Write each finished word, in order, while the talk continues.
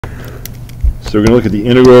So we're going to look at the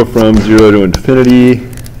integral from 0 to infinity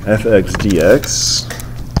fx dx.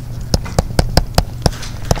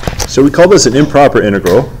 So we call this an improper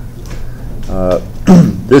integral.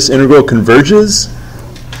 This integral converges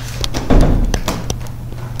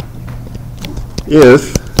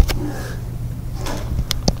if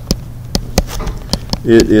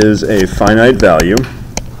it is a finite value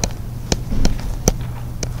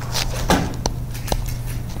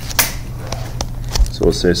so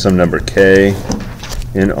we'll say some number k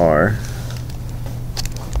in R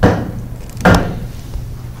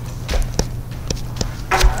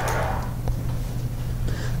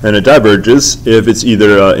and it diverges if it's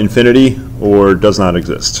either infinity or does not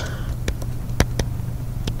exist.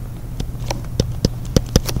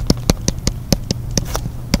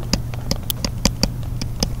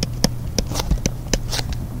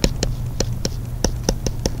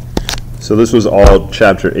 So this was all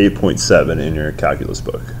chapter 8.7 in your calculus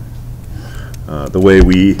book. The way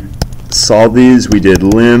we solved these, we did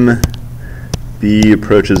lim b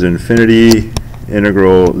approaches infinity,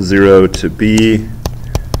 integral 0 to b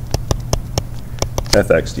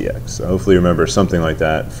fx dx. So hopefully you remember something like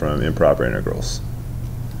that from improper integrals.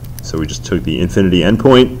 So we just took the infinity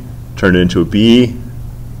endpoint, turned it into a b,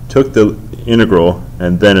 took the integral,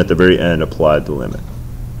 and then at the very end applied the limit.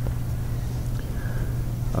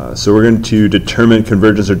 So we're going to determine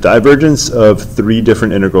convergence or divergence of 3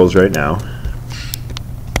 different integrals right now.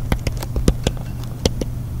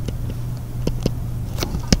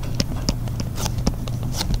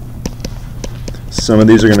 Some of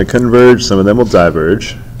these are going to converge, some of them will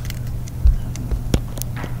diverge.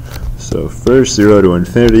 So first 0 to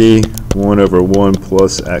infinity, 1 over 1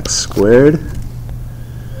 plus x squared.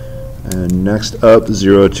 And next up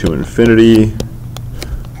 0 to infinity,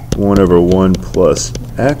 1 over 1 plus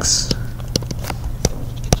x.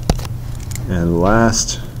 And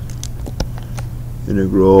last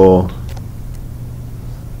integral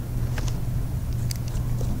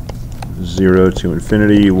 0 to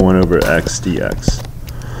infinity, 1 over x dx.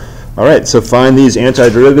 All right, so find these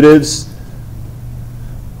antiderivatives.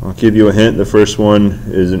 I'll give you a hint. The first one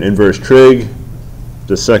is an inverse trig.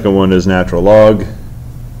 The second one is natural log.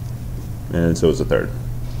 And so is the third.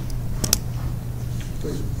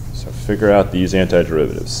 So figure out these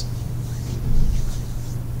antiderivatives.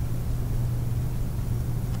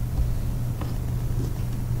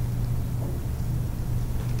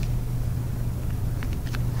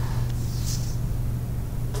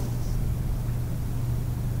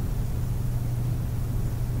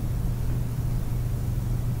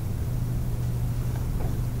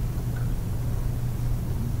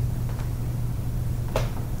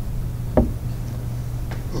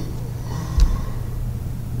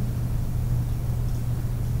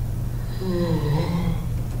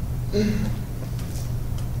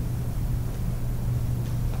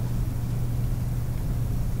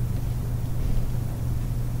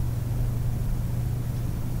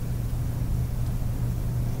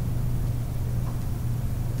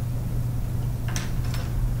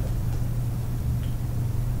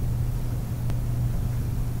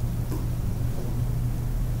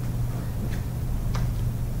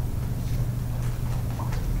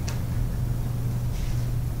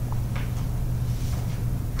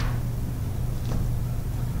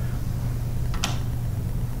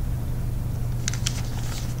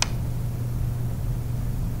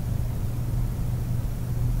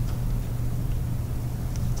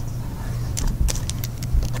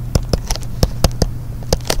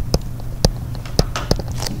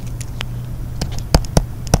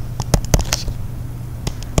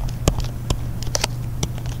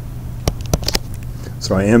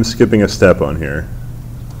 So I am skipping a step on here.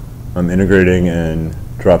 I'm integrating and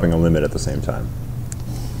dropping a limit at the same time.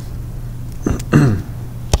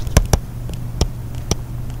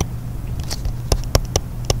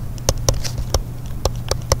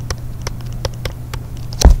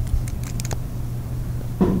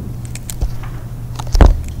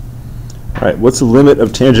 All right, what's the limit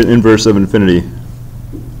of tangent inverse of infinity?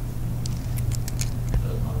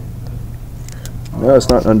 No, it's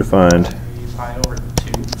not undefined.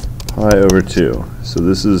 Pi over 2. So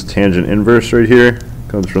this is tangent inverse right here.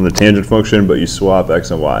 Comes from the tangent function, but you swap x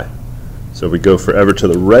and y. So if we go forever to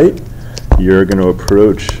the right, you're going to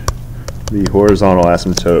approach the horizontal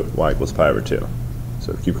asymptote y equals pi over 2.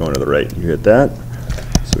 So keep going to the right, you hit that.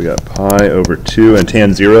 So we got pi over 2, and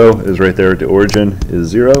tan 0 is right there at the origin, is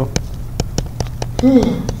 0.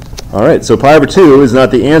 All right, so pi over 2 is not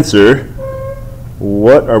the answer.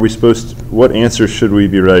 What are we supposed to, what answer should we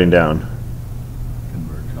be writing down?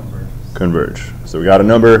 Converge. So we got a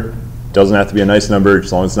number. Doesn't have to be a nice number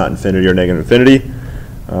as long as it's not infinity or negative infinity.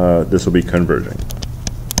 this will be converging.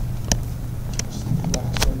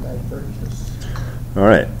 All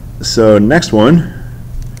right, so next one,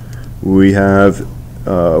 we have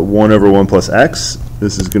 1 over 1 plus x.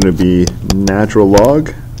 This is going to be natural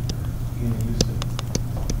log.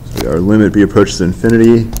 So our limit b approaches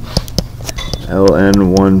infinity,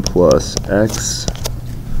 ln 1 plus x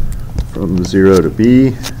from 0 to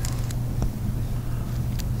b.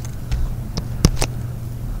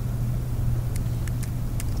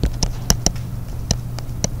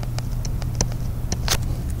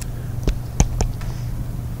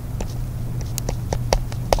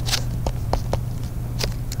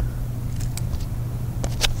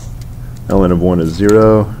 ln of 1 is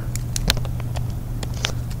 0.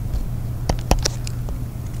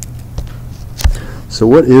 So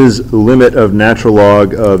what is the limit of natural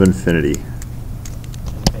log of infinity?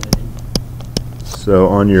 So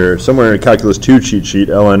on your, somewhere in Calculus 2 cheat sheet,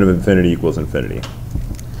 ln of infinity equals infinity.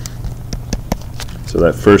 So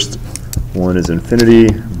that first one is infinity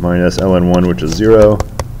minus ln 1, which is 0.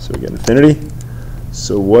 So we get infinity.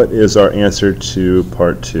 So what is our answer to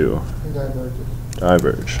part 2?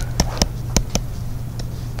 Diverge.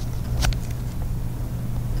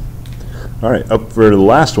 All right, up for the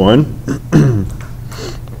last one.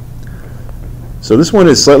 So this one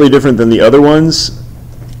is slightly different than the other ones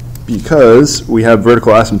because we have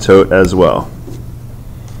vertical asymptote as well.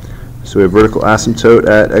 So we have vertical asymptote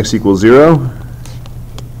at x equals 0.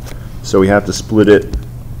 So we have to split it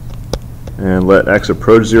and let x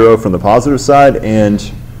approach 0 from the positive side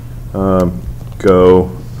and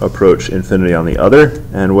go approach infinity on the other.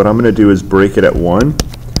 And what I'm going to do is break it at 1.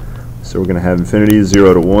 So we're going to have infinity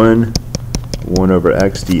 0 to 1, 1 over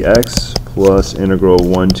x dx plus integral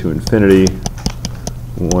 1 to infinity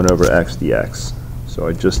 1 over x dx. So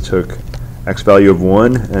I just took x value of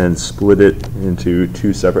 1 and split it into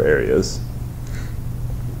 2 separate areas.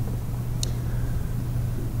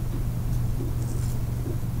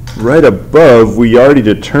 Right above, we already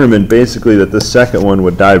determined basically that the second one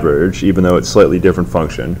would diverge, even though it's slightly different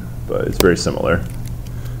function, but it's very similar.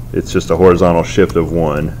 It's just a horizontal shift of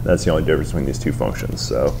 1. That's the only difference between these two functions.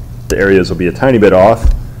 So the areas will be a tiny bit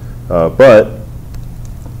off, but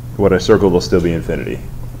what I circled will still be infinity.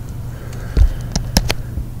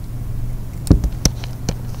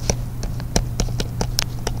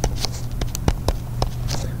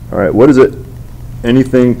 All right, what is it?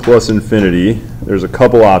 Anything plus infinity. There's a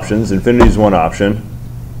couple options. Infinity is one option.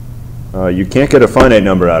 You can't get a finite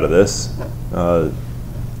number out of this,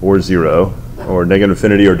 or 0, or negative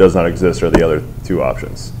infinity or does not exist are the other two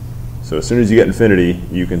options. So as soon as you get infinity,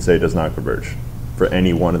 you can say does not converge for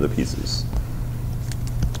any one of the pieces.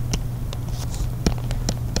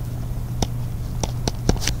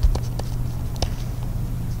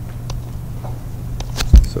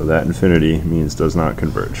 So that infinity means does not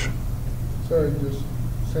converge. So just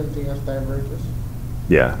same thing as diverges?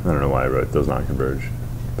 Yeah, I don't know why I wrote does not converge.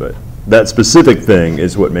 But that specific thing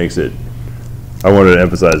is what makes it, I wanted to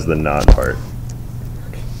emphasize the not part.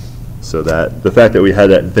 So that the fact that we had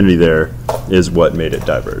that infinity there is what made it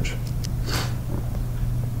diverge.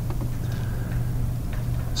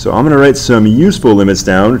 So I'm going to write some useful limits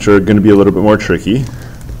down, which are going to be a little bit more tricky.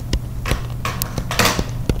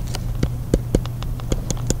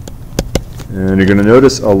 And you're going to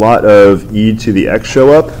notice a lot of e to the x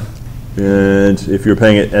show up. And if you're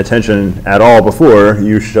paying attention at all before,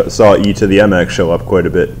 you saw e to the mx show up quite a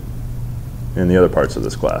bit in the other parts of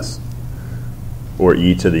this class. Or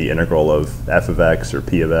e to the integral of f of x or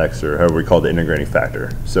p of x or however we call the integrating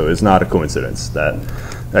factor. So it's not a coincidence that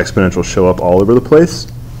exponentials show up all over the place.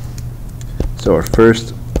 So our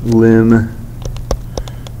first lim,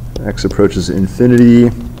 x approaches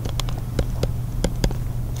infinity,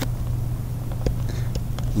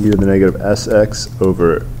 e to the negative sx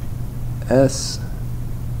over s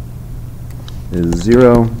is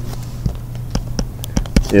 0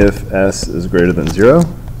 if s is greater than 0.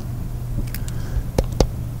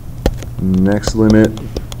 Next limit,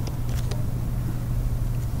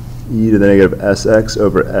 e to the negative sx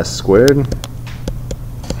over s squared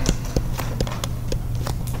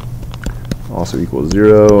also equals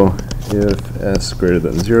 0 if s greater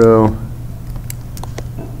than 0.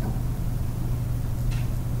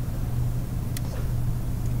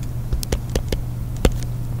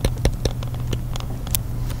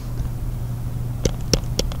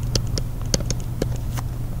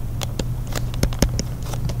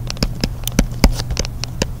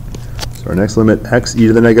 Our next limit, x e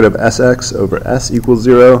to the negative sx over s equals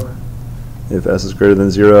 0 if s is greater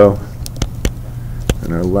than 0.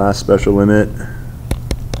 And our last special limit,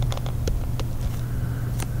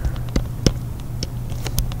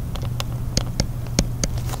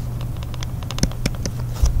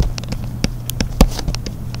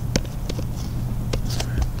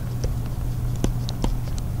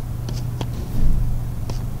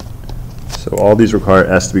 all these require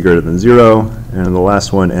s to be greater than 0, and the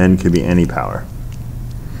last one, n, can be any power.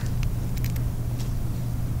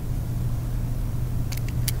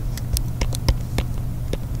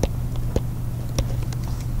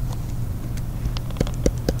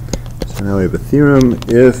 So now we have a theorem.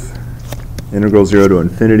 If integral 0 to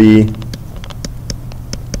infinity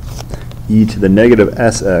e to the negative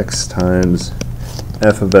sx times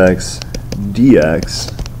f of x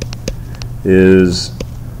dx is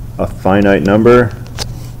a finite number,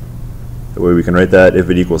 the way we can write that, if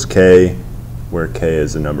it equals k, where k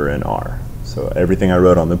is a number in R. So everything I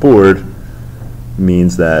wrote on the board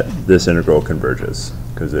means that this integral converges,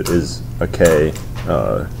 because it is a k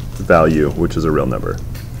value, which is a real number.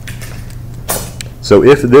 So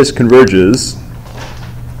if this converges,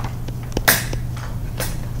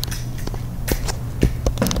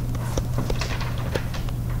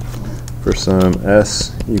 for some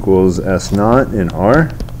s equals s naught in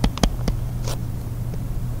R,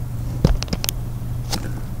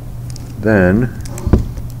 then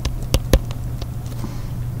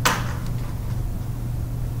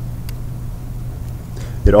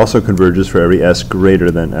it also converges for every s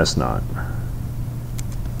greater than s naught.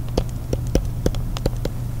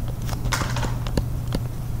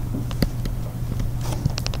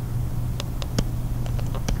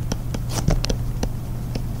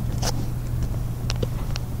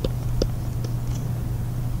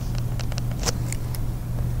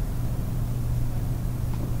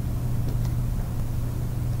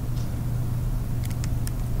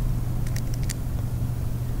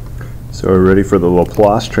 So we're ready for the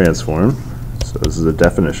Laplace transform. So this is a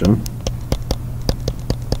definition.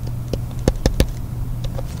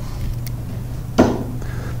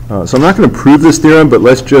 So I'm not going to prove this theorem, but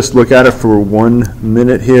let's just look at it for 1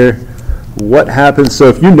 minute here. What happens, so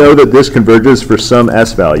if you know that this converges for some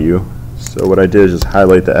s value, so what I did is just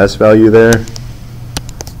highlight the s value there.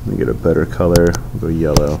 Let me get a better color, we'll go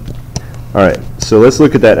yellow. All right, so let's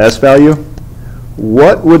look at that s value.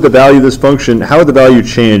 What would the value of this function, how would the value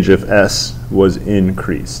change if s was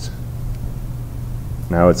increased?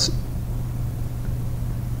 Now it's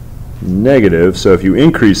negative, so if you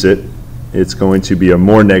increase it, it's going to be a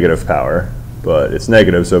more negative power, but it's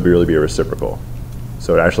negative, so it would really be a reciprocal.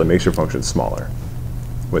 So it actually makes your function smaller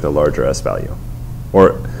with a larger s value.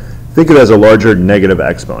 Or think of it as a larger negative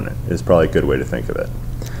exponent is probably a good way to think of it.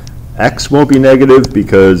 X won't be negative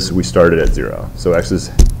because we started at 0, so x is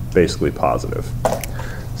basically positive.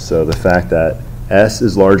 So the fact that s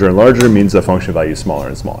is larger and larger means the function value is smaller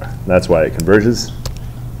and smaller. That's why it converges.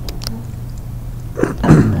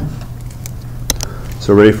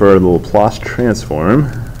 So ready for the Laplace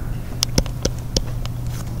transform.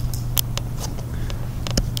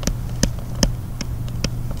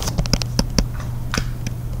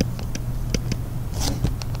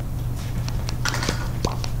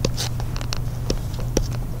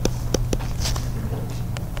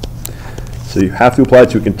 So you have to apply it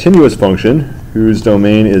to a continuous function whose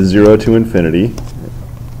domain is 0 to infinity,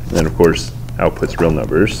 and of course outputs real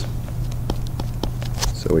numbers.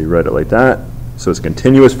 So we write it like that. So it's a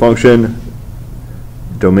continuous function,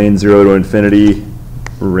 domain 0 to infinity,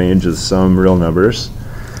 range is some real numbers.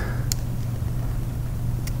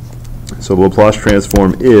 So the Laplace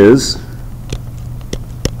transform is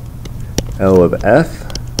L of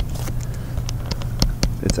f.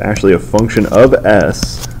 It's actually a function of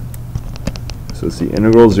s. So it's the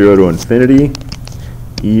integral 0 to infinity,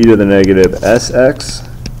 e to the negative sx,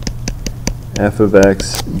 f of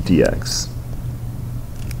x dx.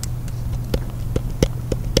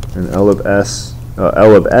 And L of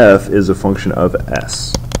f is a function of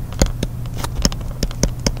s.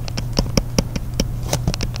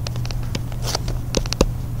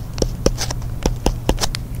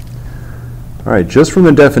 All right, just from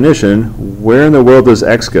the definition, where in the world does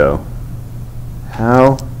x go?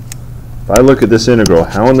 How? If I look at this integral,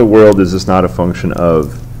 how in the world is this not a function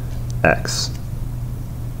of x?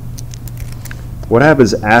 What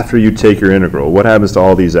happens after you take your integral? What happens to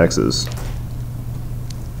all these x's?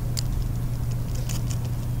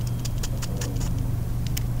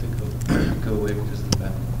 Go away because of the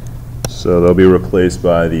back. So they'll be replaced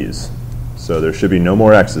by these. So there should be no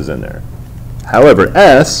more x's in there. However,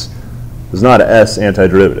 s is not an s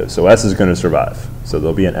antiderivative, so s is going to survive. So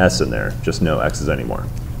there'll be an s in there, just no x's anymore.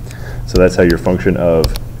 So that's how your function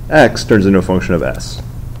of x turns into a function of s.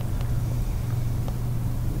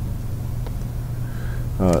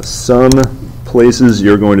 Some places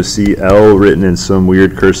you're going to see L written in some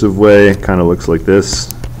weird cursive way. Kind of looks like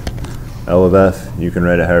this. L of f. You can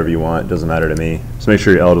write it however you want. It doesn't matter to me. Just make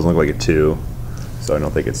sure your L doesn't look like a 2. So I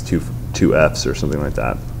don't think it's two f's or something like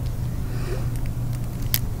that.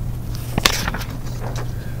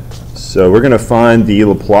 So we're going to find the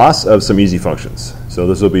Laplace of some easy functions. So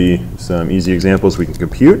this will be some easy examples we can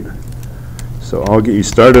compute. So I'll get you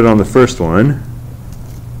started on the first one.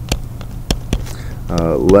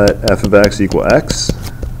 Let f of x equal x.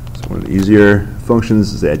 So one of the easier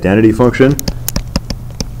functions is the identity function.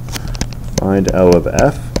 Find L of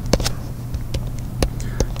f.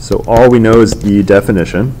 So all we know is the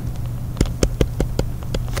definition.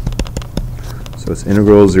 So it's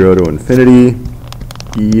integral 0 to infinity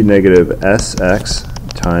e negative sx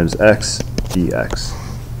times x dx.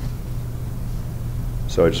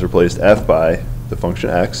 So I just replaced f by the function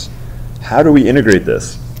x. How do we integrate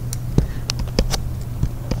this?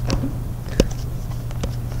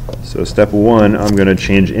 So step 1, I'm going to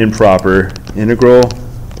change improper integral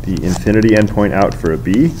the infinity endpoint out for a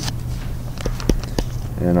b.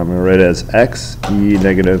 And I'm going to write it as x e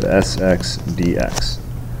negative sx dx.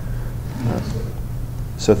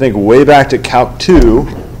 So think way back to Calc 2,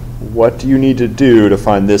 what do you need to do to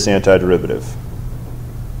find this antiderivative?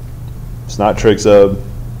 It's not trig sub.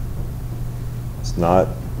 It's not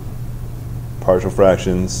partial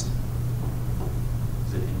fractions.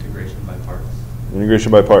 Is it integration by parts?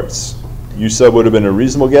 Integration by parts. U sub would have been a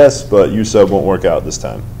reasonable guess, but U sub won't work out this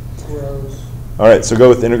time. Gross. All right, so go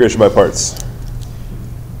with integration by parts.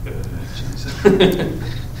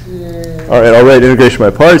 Yeah. All right, I'll write integration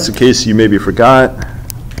by parts in case you maybe forgot.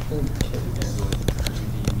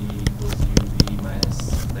 dv equals uv minus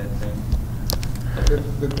that thing.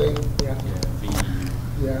 The thing, yeah.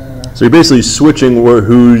 V. Yeah. So you're basically switching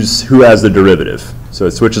who has the derivative. So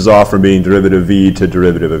it switches off from being derivative v to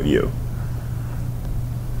derivative of u.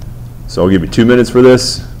 So I'll give you 2 minutes for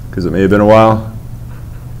this, because it may have been a while.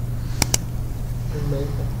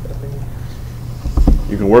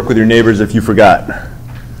 You can work with your neighbors if you forgot.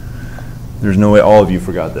 There's no way all of you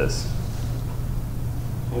forgot this.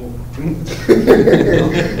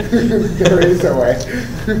 There is a way.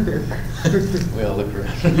 We all look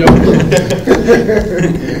around.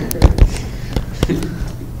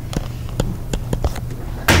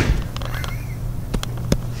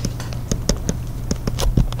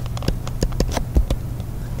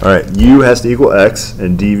 All right, u has to equal x,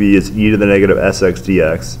 and dv is e to the negative sx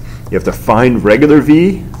dx. You have to find regular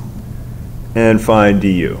v and find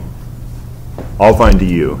du. I'll find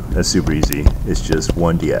du. That's super easy. It's just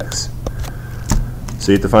 1 dx.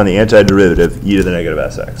 So you have to find the antiderivative, e to the negative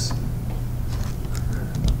sx.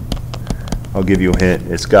 I'll give you a hint.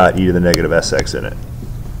 It's got e to the negative sx in it.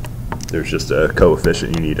 There's just a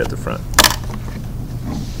coefficient you need at the front.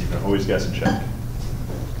 You can always guess and check.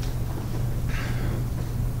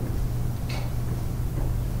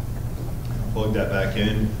 Plug that back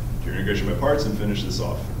in to your integration by parts and finish this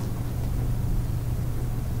off.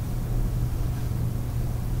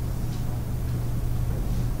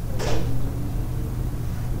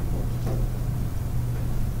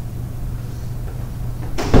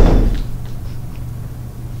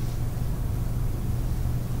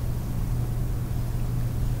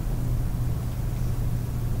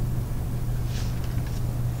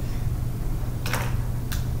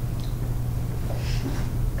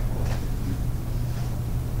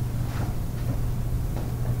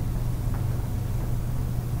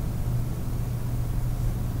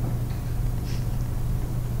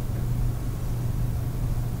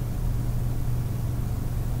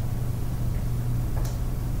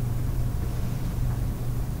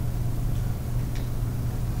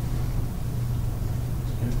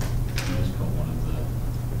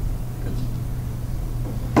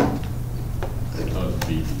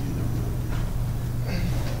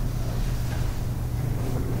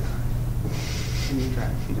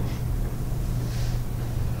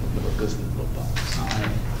 What goes in the little box?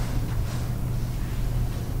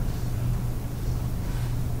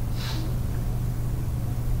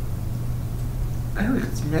 Eric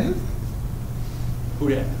Smith? Who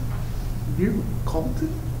that? You called it?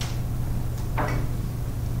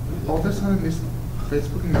 All of a sudden, this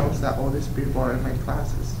Facebook knows that all these people are in my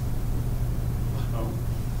classes. Oh.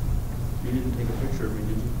 You didn't take a picture of me,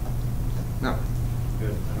 did you? No.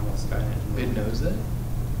 Good. I don't want Skynet. It knows that?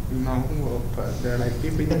 No, well, but they're like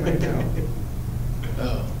keeping it right now.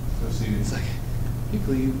 Oh. So see, it's like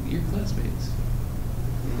people your classmates.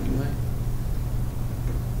 You might.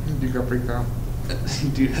 You got freaked out.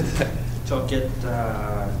 Dude, so I'll get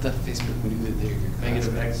that Facebook would do that there.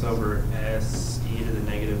 Negative x over s e to the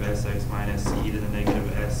negative sx minus e to the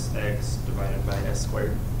negative sx divided by s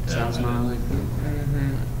squared. Sounds more like that.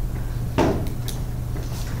 Mm-hmm.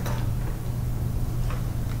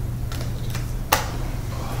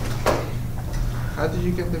 How did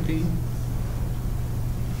you get the V?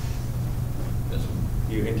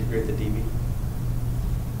 You integrate the dv.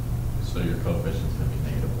 So your coefficient's going to be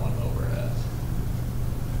negative 1 over s.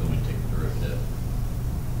 So when we take the derivative,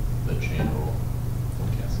 the chain rule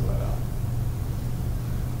will cancel that out.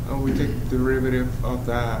 Oh, we take the derivative of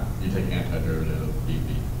that. You take antiderivative of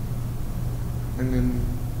dv. And then,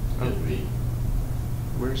 Get v.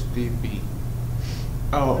 where's dv?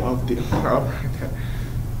 Oh, of the, oh, right there.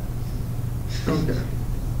 Okay.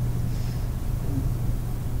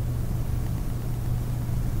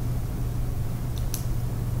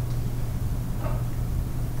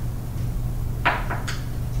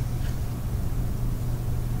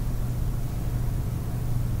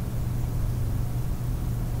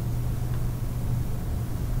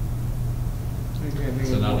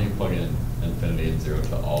 So now do you plug in infinity and 0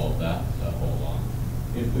 to all of that whole long?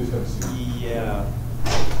 Yeah.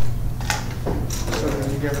 So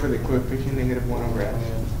then you get for the coefficient negative 1 over s.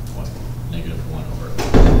 What? Negative 1 over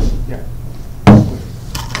s. Yeah.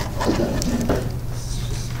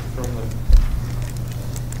 From the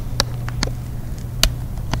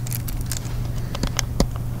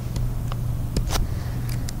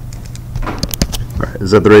Right,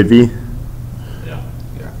 is that the right V? Yeah.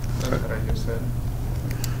 Yeah, that's what I just said.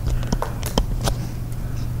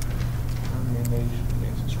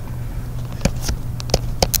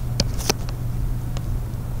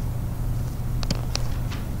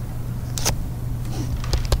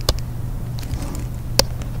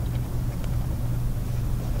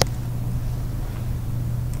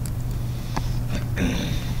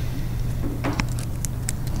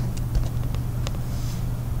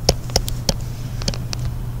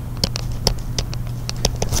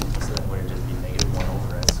 So that would just be negative 1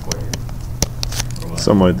 over s squared. Or what?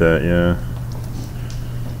 Something like that, yeah.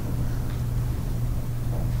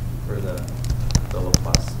 For the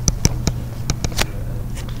Laplace function.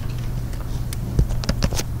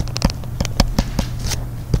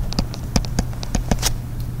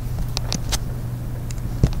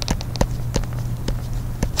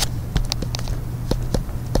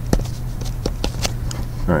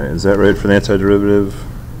 All right, is that right for the antiderivative?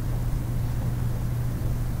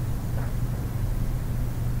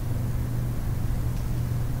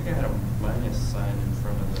 I think I had a minus sign in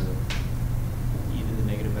front of the e to the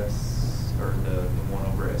negative s, or the 1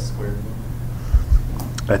 over s squared.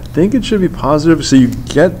 I think it should be positive, so you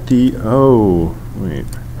get the, oh, wait.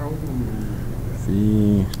 Oh.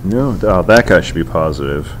 The, no, oh, that guy should be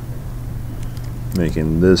positive,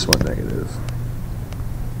 making this one negative.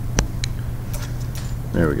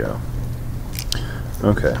 There we go.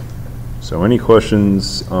 Okay, so any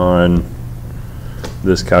questions on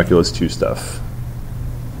this calculus 2 stuff?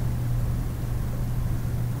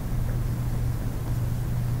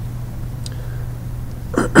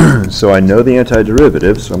 So I know the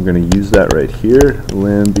antiderivative, so I'm going to use that right here.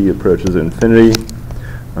 Lim b approaches infinity.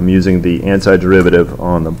 I'm using the antiderivative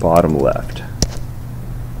on the bottom left.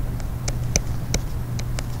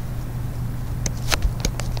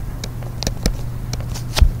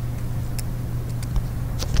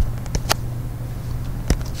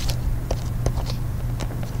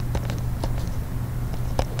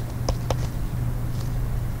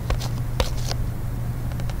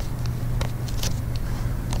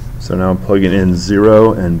 So now I'm plugging in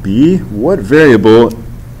 0 and b. What variable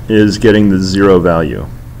is getting the 0 value?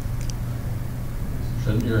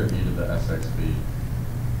 Shouldn't your e to the sx be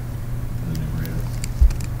in the numerator?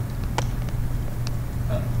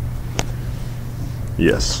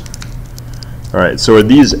 Yes. All right, so are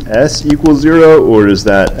these s equals 0, or is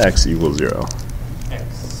that x equals 0?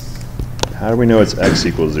 X, How do we know it's x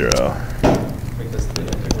equals 0? because the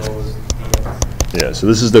integral was dx. Yeah, so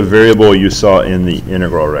this is the variable you saw in the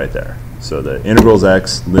integral right there. So the integral's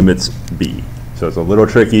x, limits b. So it's a little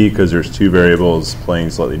tricky because there's two variables playing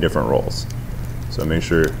slightly different roles. So make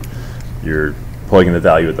sure you're plugging the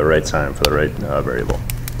value at the right time for the right variable.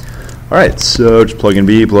 All right, so just plug in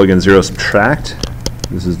b, plug in 0, subtract.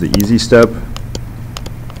 This is the easy step.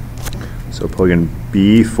 So plug in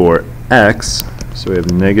b for x. So we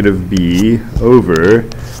have negative b over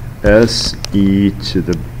s e to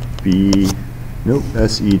the b, nope,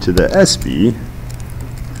 s e to the sb.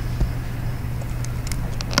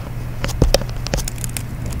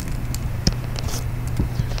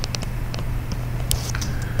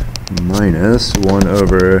 Minus 1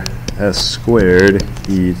 over s squared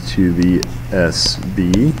e to the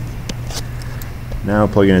sb. Now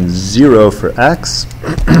plug in 0 for x.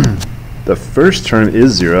 The first term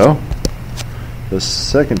is 0. The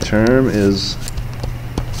second term is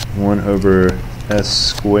 1 over s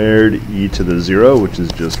squared e to the 0, which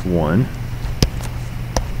is just 1.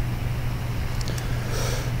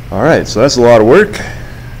 All right, so that's a lot of work.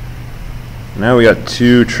 Now we got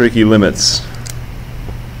two tricky limits.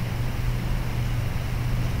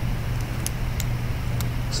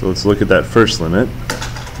 So let's look at that first limit.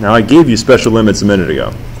 Now I gave you special limits a minute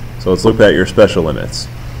ago. So let's look at your special limits.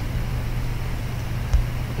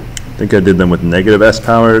 I think I did them with negative s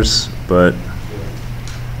powers, but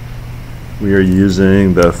we are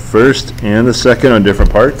using the first and the second on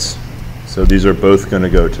different parts. So these are both going to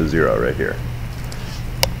go to 0 right here.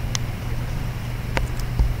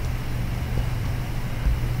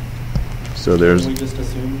 So there's... Can we just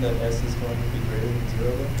assume that s is going to be greater than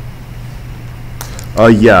 0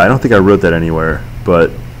 then? Yeah, I don't think I wrote that anywhere, but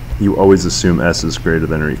you always assume s is greater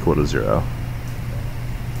than or equal to 0.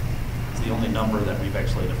 It's the only number that we've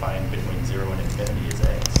actually defined between 0 and infinity is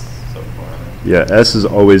x so far. Yeah, s is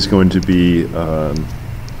always going to be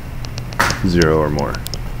 0 or more,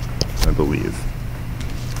 I believe.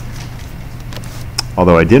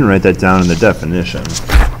 Although I didn't write that down in the definition.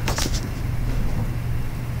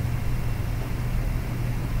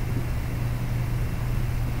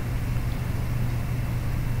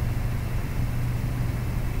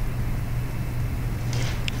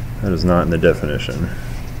 That is not in the definition.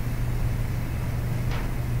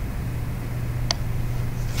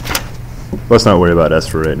 Let's not worry about s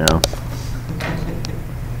for right now.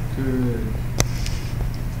 Good.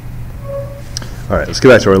 All right, let's get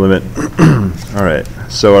back to our limit. All right,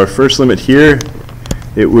 so our first limit here,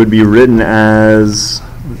 it would be written as,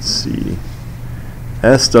 let's see,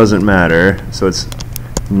 s doesn't matter, so it's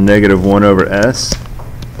negative 1 over s.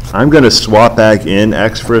 I'm going to swap back in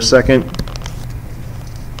x for a second.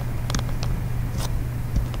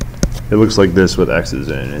 It looks like this with x's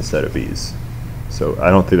in instead of b's. So I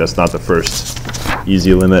don't think that's not the first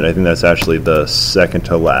easy limit. I think that's actually the second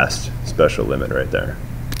to last special limit right there.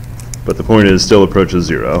 But the point is, still approaches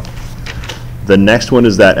 0. The next one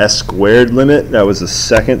is that s squared limit. That was the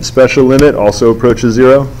second special limit, also approaches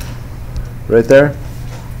 0 right there.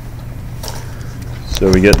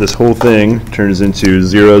 So we get this whole thing turns into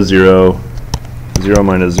 0, 0, 0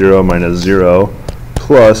 minus 0 minus 0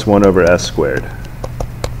 plus 1 over s squared,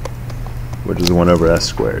 which is 1 over s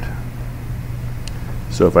squared.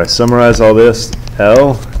 So if I summarize all this,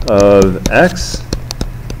 L of x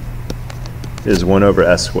is 1 over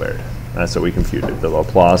s squared. That's what we computed, the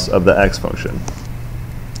Laplace of the x function.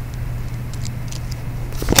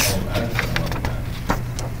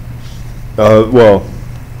 Well,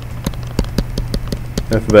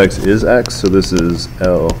 f of x is x, so this is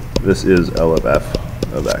L of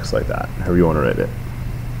f of x, like that, however you want to write it.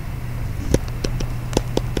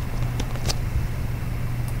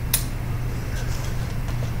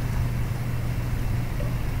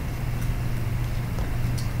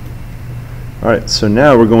 All right, so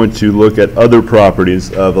now we're going to look at other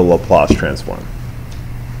properties of the Laplace transform.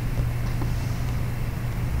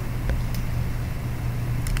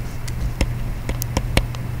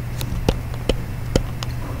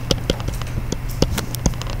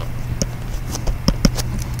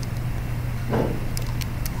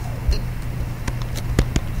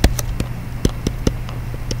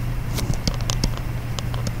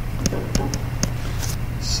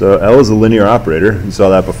 So L is a linear operator. You saw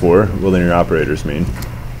that before, what linear operators mean.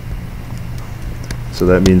 So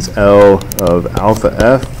that means L of alpha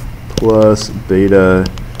f plus beta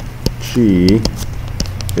g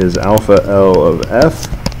is alpha L of f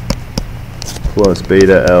plus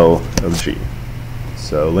beta L of g.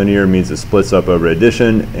 So linear means it splits up over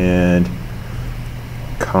addition and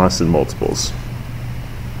constant multiples.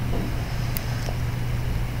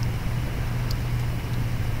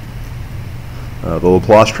 The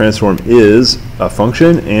Laplace transform is a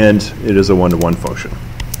function, and it is a one-to-one function.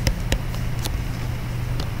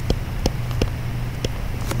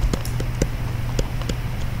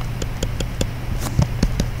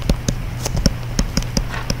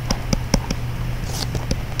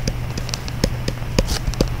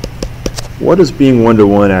 What does being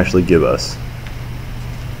one-to-one actually give us?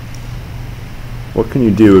 What can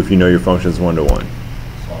you do if you know your function is one-to-one?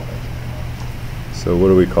 So what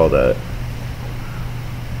do we call that?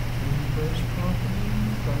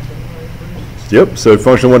 Yep, so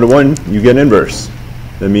function one-to-one, you get an inverse.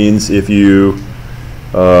 That means if you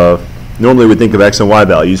normally would think of x and y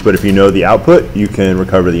values, but if you know the output, you can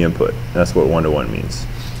recover the input. That's what one-to-one means.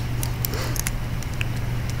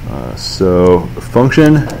 So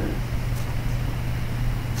function.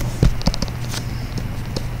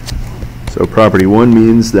 So property 1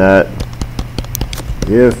 means that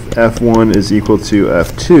if f1 is equal to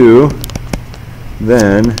f2,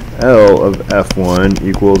 then L of f1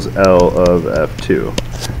 equals L of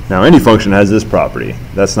f2. Now any function has this property.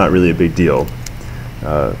 That's not really a big deal.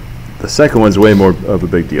 The second one's way more of a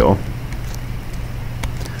big deal.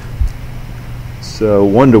 So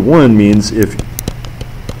one-to-one means if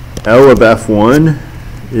L of f1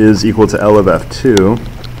 is equal to L of F2.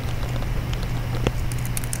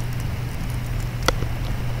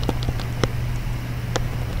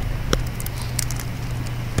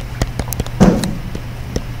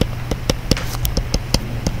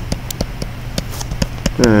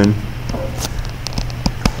 Then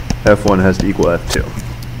F1 has to equal F2.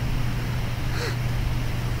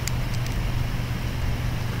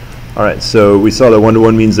 All right, so we saw that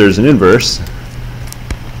 1-to-1 means there's an inverse.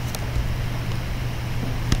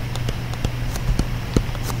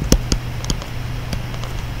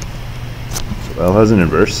 So L has an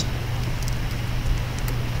inverse.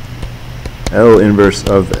 L inverse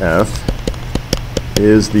of F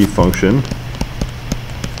is the function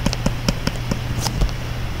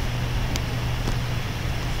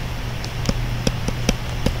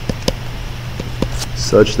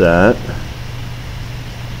such that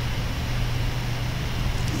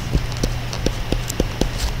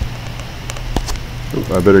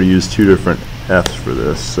I better use two different F's for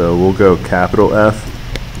this. So we'll go capital F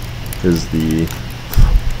is the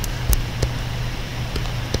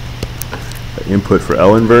input for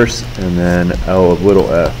L inverse, and then L of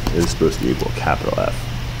little f is supposed to equal capital F.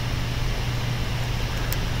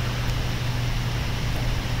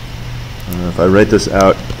 If I write this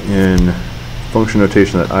out in function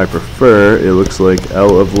notation that I prefer, it looks like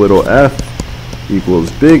L of little f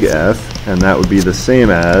equals big F, and that would be the same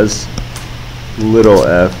as little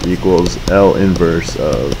f equals L inverse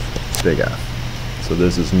of big F. So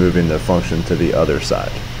this is moving the function to the other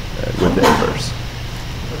side with the inverse.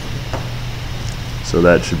 So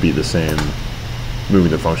that should be the same,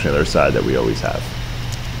 moving the function to the other side that we always have.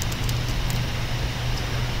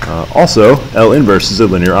 Also, L inverse is a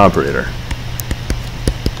linear operator.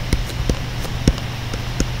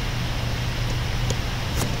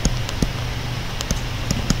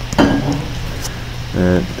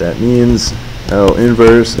 And that means L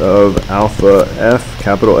inverse of alpha f,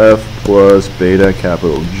 capital F, plus beta,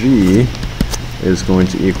 capital G, is going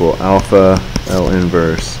to equal alpha L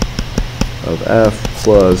inverse of f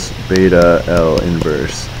plus beta L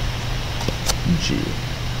inverse G.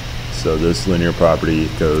 So this linear property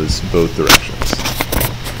goes both directions.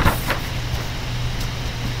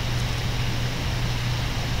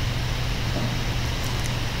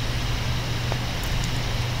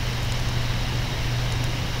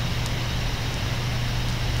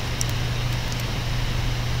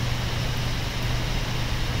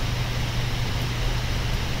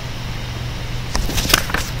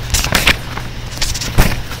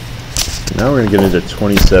 Now we're going to get into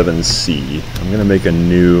 27C. I'm going to make a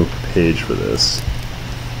new page for this.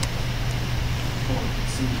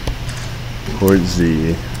 Port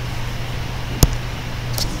Z.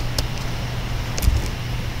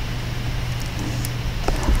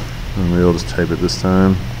 And maybe I'll just type it this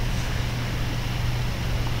time.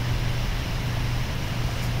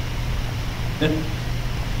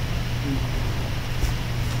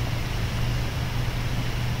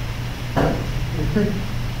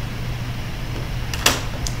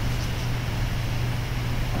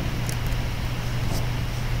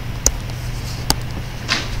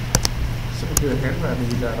 Good handwriting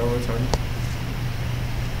you got over, Tony.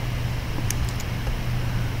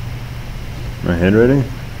 My handwriting?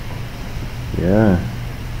 Yeah.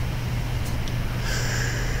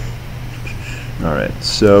 Alright,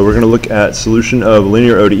 so we're going to look at solution of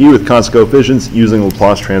linear ODE with constant coefficients using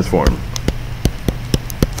Laplace transform.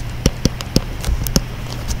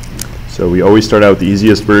 So we always start out with the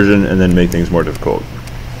easiest version and then make things more difficult.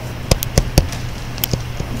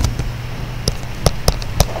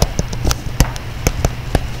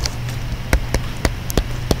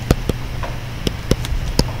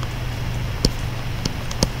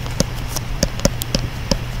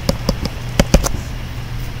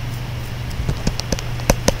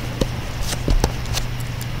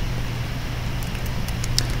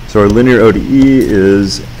 So our linear ODE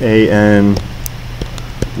is an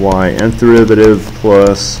y nth derivative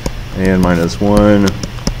plus an minus 1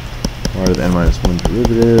 r to the n minus 1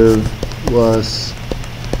 derivative plus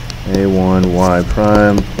a1 y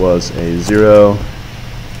prime plus a0.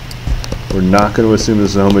 We're not going to assume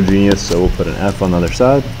this is homogeneous, so we'll put an f on the other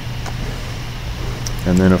side.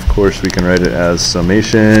 And then of course we can write it as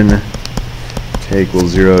summation k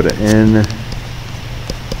equals 0 to n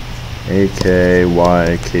a k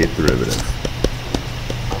y kth derivative.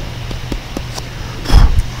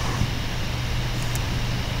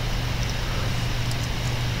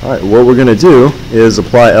 Alright, what we're going to do is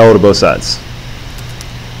apply L to both sides.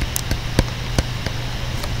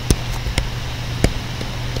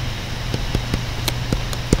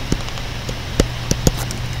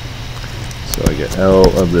 So I get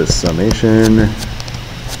L of this summation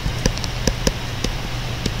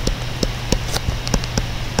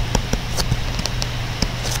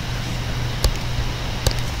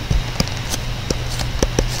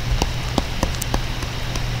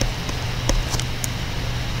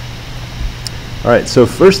All right, so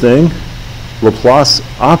first thing, Laplace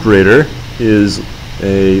operator is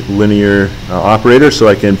a linear operator, so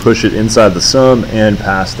I can push it inside the sum and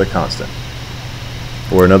pass the constant.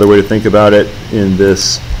 Or another way to think about it in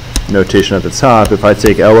this notation at the top, if I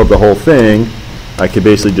take L of the whole thing, I could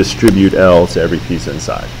basically distribute L to every piece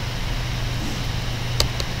inside.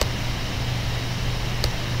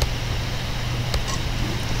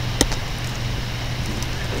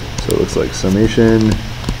 So it looks like summation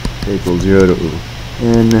equals 0 to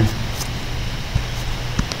n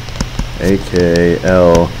ak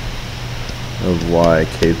L of y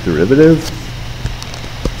kth derivative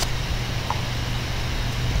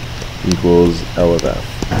equals L of f.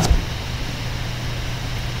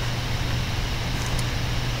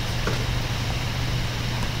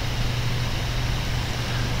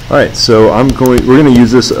 All right, so we're going to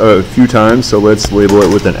use this a few times, so let's label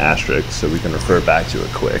it with an asterisk so we can refer back to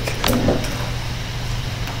it quick.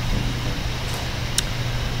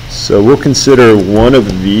 So we'll consider one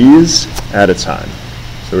of these at a time.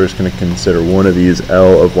 So we're just going to consider one of these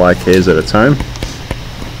L of yk's at a time.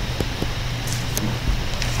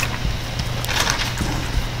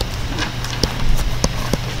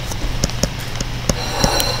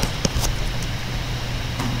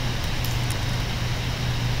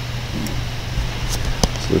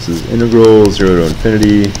 So this is integral 0 to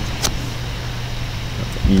infinity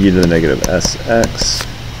e to the negative sx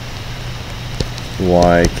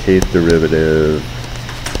y kth derivative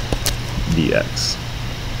dx.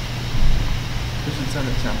 This is an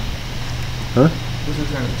example. Huh? This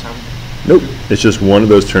is an example. Nope. It's just one of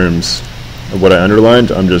those terms of what I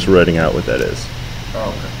underlined. I'm just writing out what that is. Oh,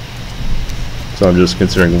 okay. So I'm just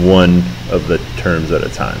considering one of the terms at a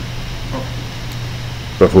time Okay.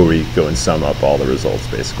 before we go and sum up all the results,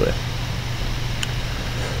 basically.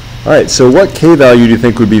 All right, so what k value do you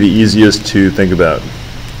think would be the easiest to think about?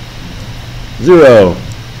 0.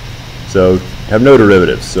 So have no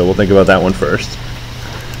derivatives, so we'll think about that one first.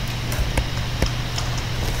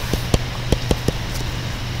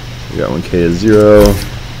 We got when k is 0,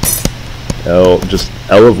 just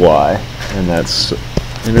L of y, and that's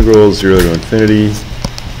integral 0 to infinity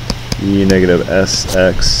e negative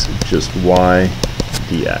sx just y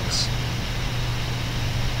dx.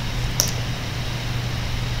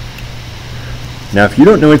 Now if you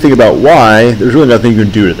don't know anything about y, there's really nothing you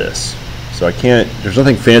can do to this. So there's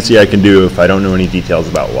nothing fancy I can do if I don't know any details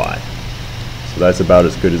about y. So that's about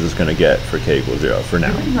as good as it's going to get for k equals 0 for now.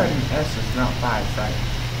 You're writing S is not 5, right?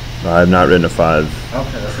 I have not written a 5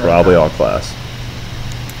 Okay, that's what I probably thought. all class.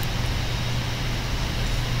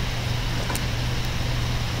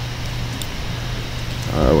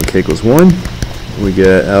 When k equals 1, we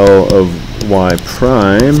get L of y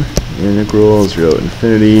prime integral 0 to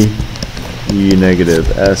infinity e negative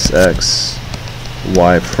sx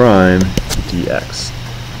y prime dx.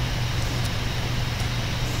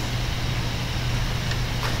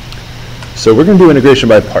 So we're going to do integration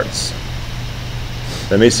by parts.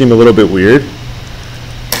 That may seem a little bit weird.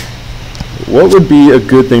 What would be a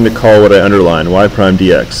good thing to call what I underlined, y prime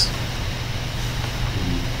dx?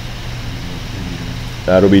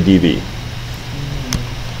 That'll be dv.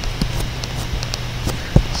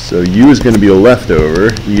 So u is going to be a leftover,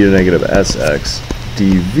 e to the negative sx.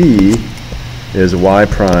 dv is y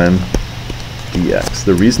prime dx.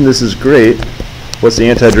 The reason this is great, what's the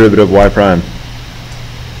antiderivative of y prime?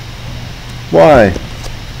 Y.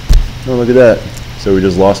 Oh, look at that. So we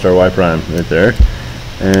just lost our y prime right there.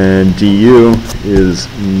 And du is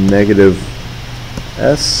negative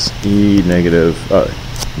negative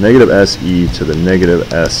se to the negative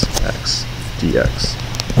sx dx.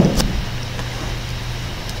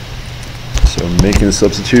 So making the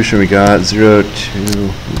substitution, we got 0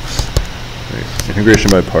 to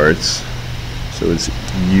integration by parts. So it's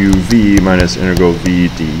uv minus integral v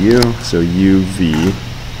du. So uv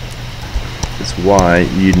is y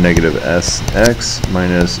e to negative sx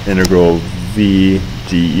minus integral v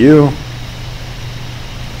du.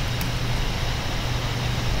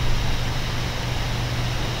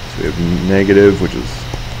 So we have negative, which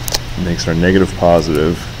makes our negative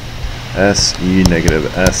positive, se negative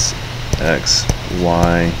sx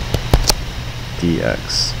y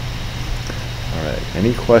dx. All right,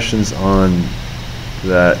 any questions on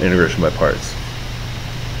that integration by parts?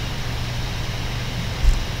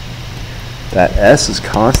 That s is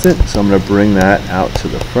constant, so I'm going to bring that out to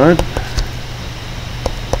the front.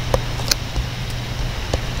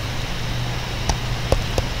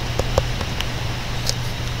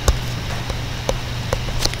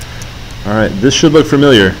 All right, this should look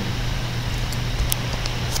familiar.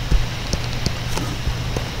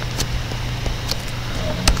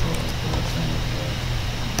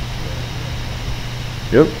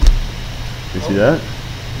 Yep. You see that?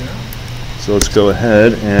 So let's go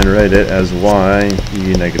ahead and write it as y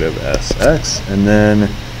e negative sx, and then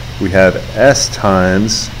we have s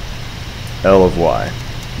times L of y.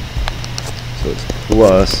 So it's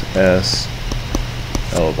plus s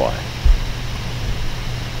L of y.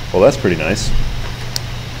 Well, that's pretty nice.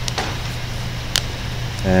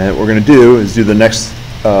 And what we're going to do is do the next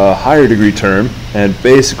higher degree term, and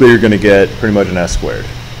basically you're going to get pretty much an s squared.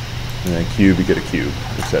 And then cube, you get a cube,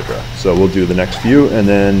 etc. So we'll do the next few, and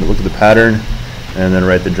then look at the pattern, and then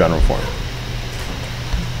write the general form.